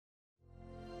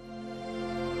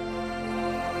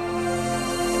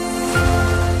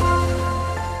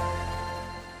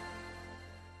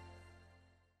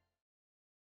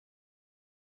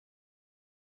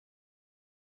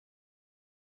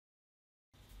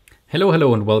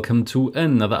Hello and welcome to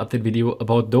another update video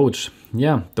about Doge.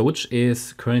 Yeah, Doge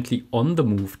is currently on the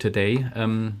move today.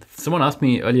 Someone asked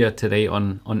me earlier today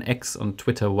on X, on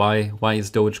Twitter, why is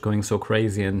Doge going so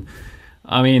crazy? And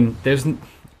I mean, there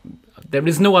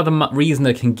is no other reason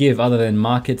I can give other than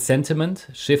market sentiment,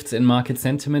 shifts in market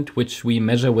sentiment, which we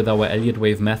measure with our Elliott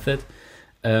wave method.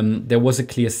 There was a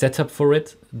clear setup for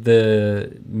it.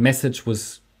 The message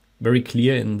was very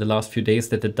clear in the last few days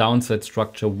that the downside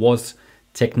structure was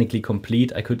technically complete.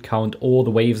 I could count all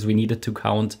the waves we needed to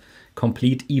count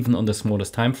complete, even on the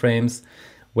smallest time frames.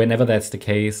 Whenever that's the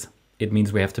case, it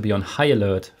means we have to be on high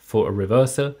alert for a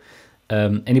reversal.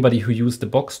 Anybody who used the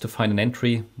box to find an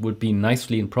entry would be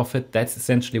nicely in profit. That's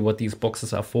essentially what these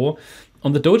boxes are for.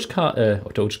 On the Doge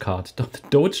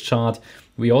chart,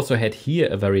 we also had here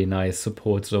a very nice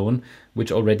support zone,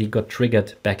 which already got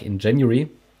triggered back in January.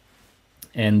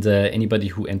 And anybody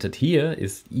who entered here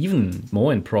is even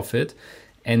more in profit.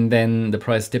 And then the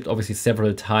price dipped obviously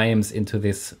several times into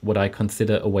this, what I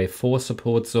consider a wave 4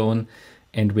 support zone.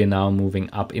 And we're now moving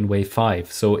up in wave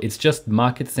 5. So it's just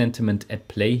market sentiment at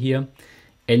play here.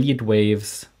 Elliott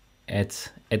waves at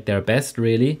their best,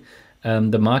 really.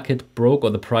 The market broke,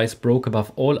 or the price broke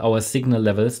above all our signal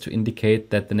levels to indicate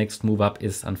that the next move up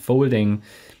is unfolding.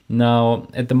 Now,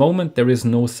 at the moment, there is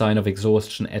no sign of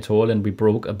exhaustion at all, and we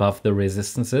broke above the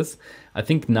resistances. I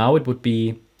think now it would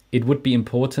be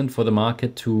important for the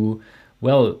market to,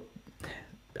 well,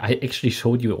 I actually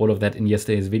showed you all of that in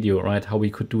yesterday's video, right? How we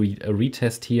could do a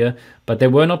retest here, but there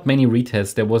were not many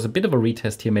retests. There was a bit of a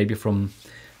retest here, maybe from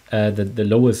the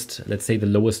lowest, let's say the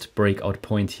lowest breakout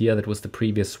point here. That was the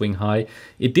previous swing high.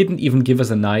 It didn't even give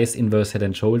us a nice inverse head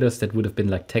and shoulders. That would have been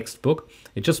like textbook.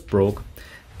 It just broke.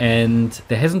 And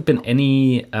there hasn't been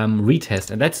any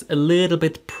retest, and that's a little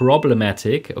bit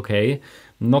problematic, okay?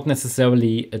 Not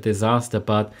necessarily a disaster,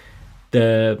 but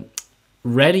the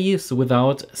rallies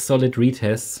without solid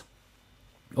retests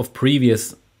of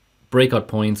previous breakout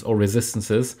points or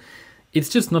resistances, it's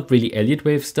just not really Elliott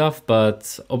wave stuff,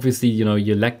 but obviously, you know,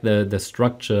 you lack the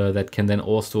structure that can then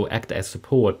also act as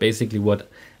support. Basically, what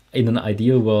in an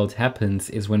ideal world happens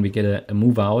is when we get a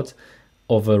move out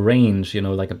of a range, you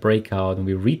know, like a breakout, and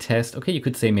we retest. Okay, you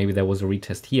could say maybe there was a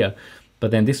retest here, but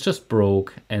then this just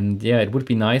broke. And yeah, it would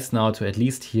be nice now to at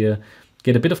least here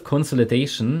get a bit of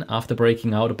consolidation after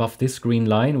breaking out above this green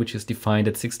line, which is defined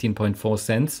at 16.4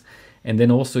 cents. And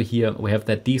then also here we have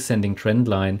that descending trend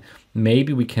line.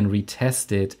 Maybe we can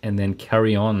retest it and then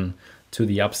carry on to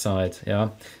the upside. Yeah,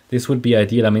 this would be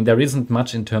ideal. I mean, there isn't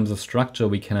much in terms of structure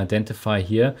we can identify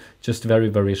here, just very,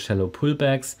 very shallow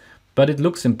pullbacks. But it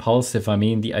looks impulsive. I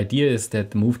mean, the idea is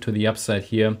that the move to the upside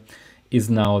here is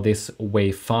now this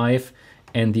wave 5,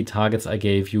 and the targets I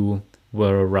gave you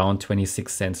were around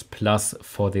 26 cents plus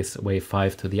for this wave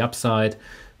 5 to the upside.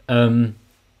 You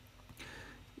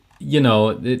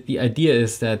know, the idea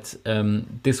is that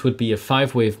this would be a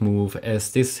 5-wave move,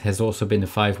 as this has also been a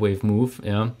 5-wave move.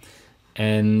 Yeah,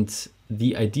 and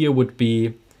the idea would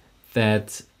be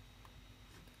that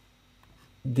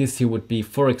this here would be,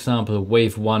 for example,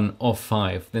 wave 1 of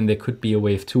 5. Then there could be a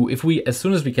wave 2. If we, as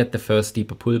soon as we get the first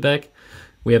deeper pullback,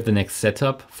 we have the next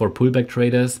setup for pullback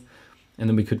traders, and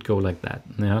then we could go like that.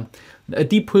 Yeah, a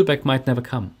deep pullback might never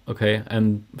come. Okay,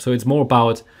 and so it's more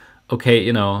about, okay,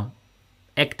 you know,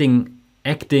 acting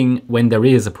when there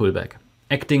is a pullback.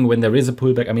 Acting when there is a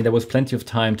pullback. I mean, there was plenty of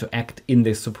time to act in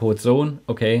this support zone.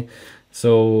 Okay,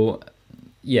 so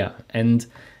yeah, and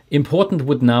important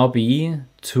would now be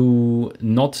to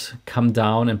not come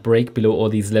down and break below all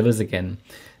these levels again.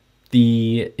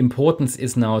 The importance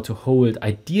is now to hold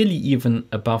ideally even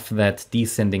above that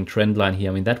descending trend line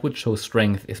here. I mean, that would show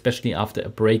strength, especially after a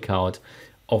breakout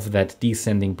of that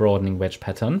descending broadening wedge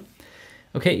pattern.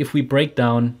 Okay, if we break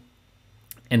down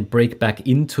and break back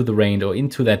into the range or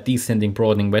into that descending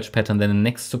broadening wedge pattern, then the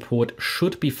next support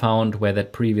should be found where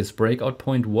that previous breakout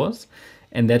point was.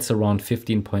 And that's around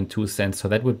 15.2 cents. So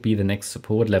that would be the next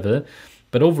support level.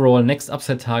 But overall, next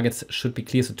upside targets should be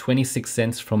clear. So 26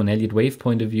 cents from an Elliott wave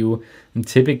point of view. And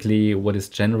typically what is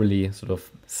generally sort of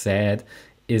sad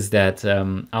is that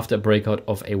after a breakout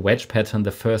of a wedge pattern,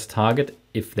 the first target,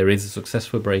 if there is a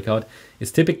successful breakout,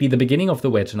 is typically the beginning of the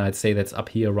wedge. And I'd say that's up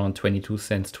here around 22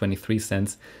 cents, 23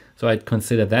 cents. So I'd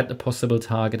consider that a possible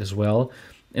target as well.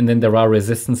 And then there are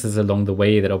resistances along the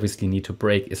way that obviously need to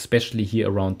break, especially here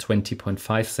around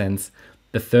 20.5 cents,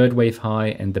 the third wave high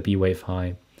and the B wave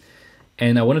high.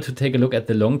 And I wanted to take a look at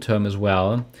the long term as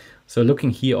well. So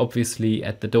looking here, obviously,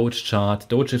 at the Doge chart,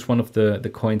 Doge is one of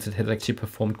the coins that has actually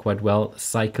performed quite well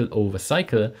cycle over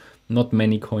cycle. Not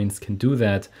many coins can do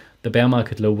that. The bear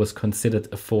market low was considered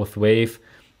a 4th wave.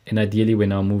 And ideally, we're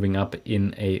now moving up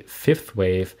in a 5th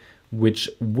wave, which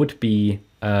would be,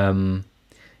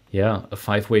 yeah, a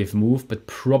 5-wave move, but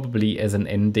probably as an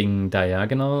ending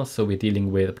diagonal. So we're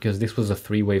dealing with, because this was a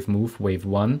 3-wave move, wave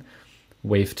 1,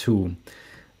 wave 2.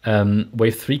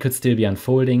 Wave 3 could still be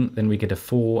unfolding, then we get a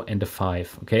 4 and a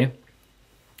 5, okay?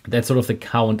 That's sort of the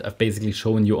count I've basically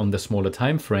shown you on the smaller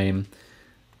time frame.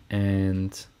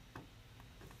 And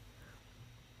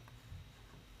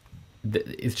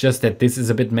it's just that this is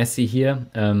a bit messy here.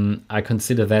 I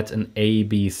consider that an A,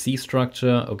 B, C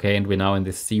structure, okay? And we're now in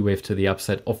this C wave to the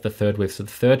upside of the third wave. So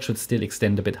the third should still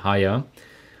extend a bit higher.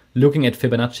 Looking at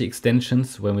Fibonacci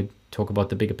extensions, when we talk about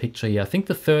the bigger picture here, I think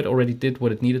the third already did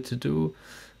what it needed to do.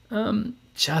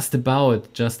 Just about.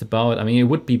 I mean, it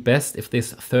would be best if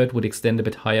this third would extend a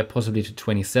bit higher, possibly to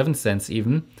 27 cents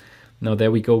even. Now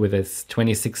there we go with this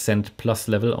 26 cent plus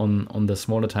level on the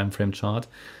smaller time frame chart.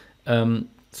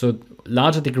 So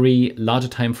larger degree, larger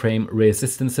time frame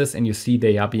resistances, and you see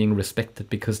they are being respected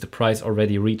because the price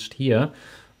already reached here,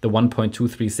 the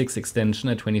 1.236 extension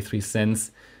at 23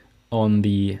 cents on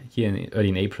the, here early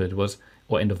in April it was,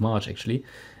 or end of March actually.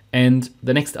 And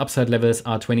the next upside levels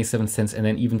are 27 cents and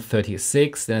then even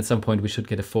 36. Then at some point we should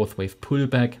get a 4th wave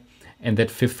pullback, and that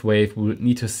 5th wave we'll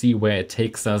need to see where it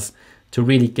takes us to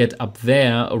really get up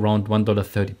there around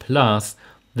 $1.30 plus.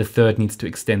 The third needs to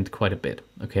extend quite a bit,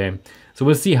 okay? So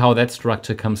we'll see how that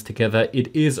structure comes together.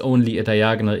 It is only a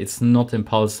diagonal, it's not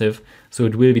impulsive, so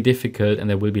it will be difficult and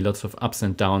there will be lots of ups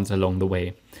and downs along the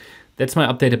way. That's my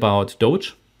update about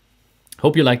Doge.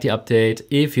 Hope you liked the update.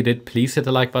 If you did, please hit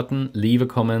the like button, leave a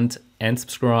comment and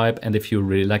subscribe. And if you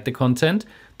really like the content,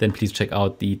 then please check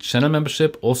out the channel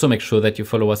membership. Also make sure that you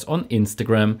follow us on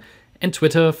Instagram and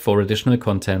Twitter for additional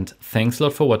content. Thanks a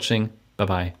lot for watching.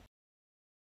 Bye-bye.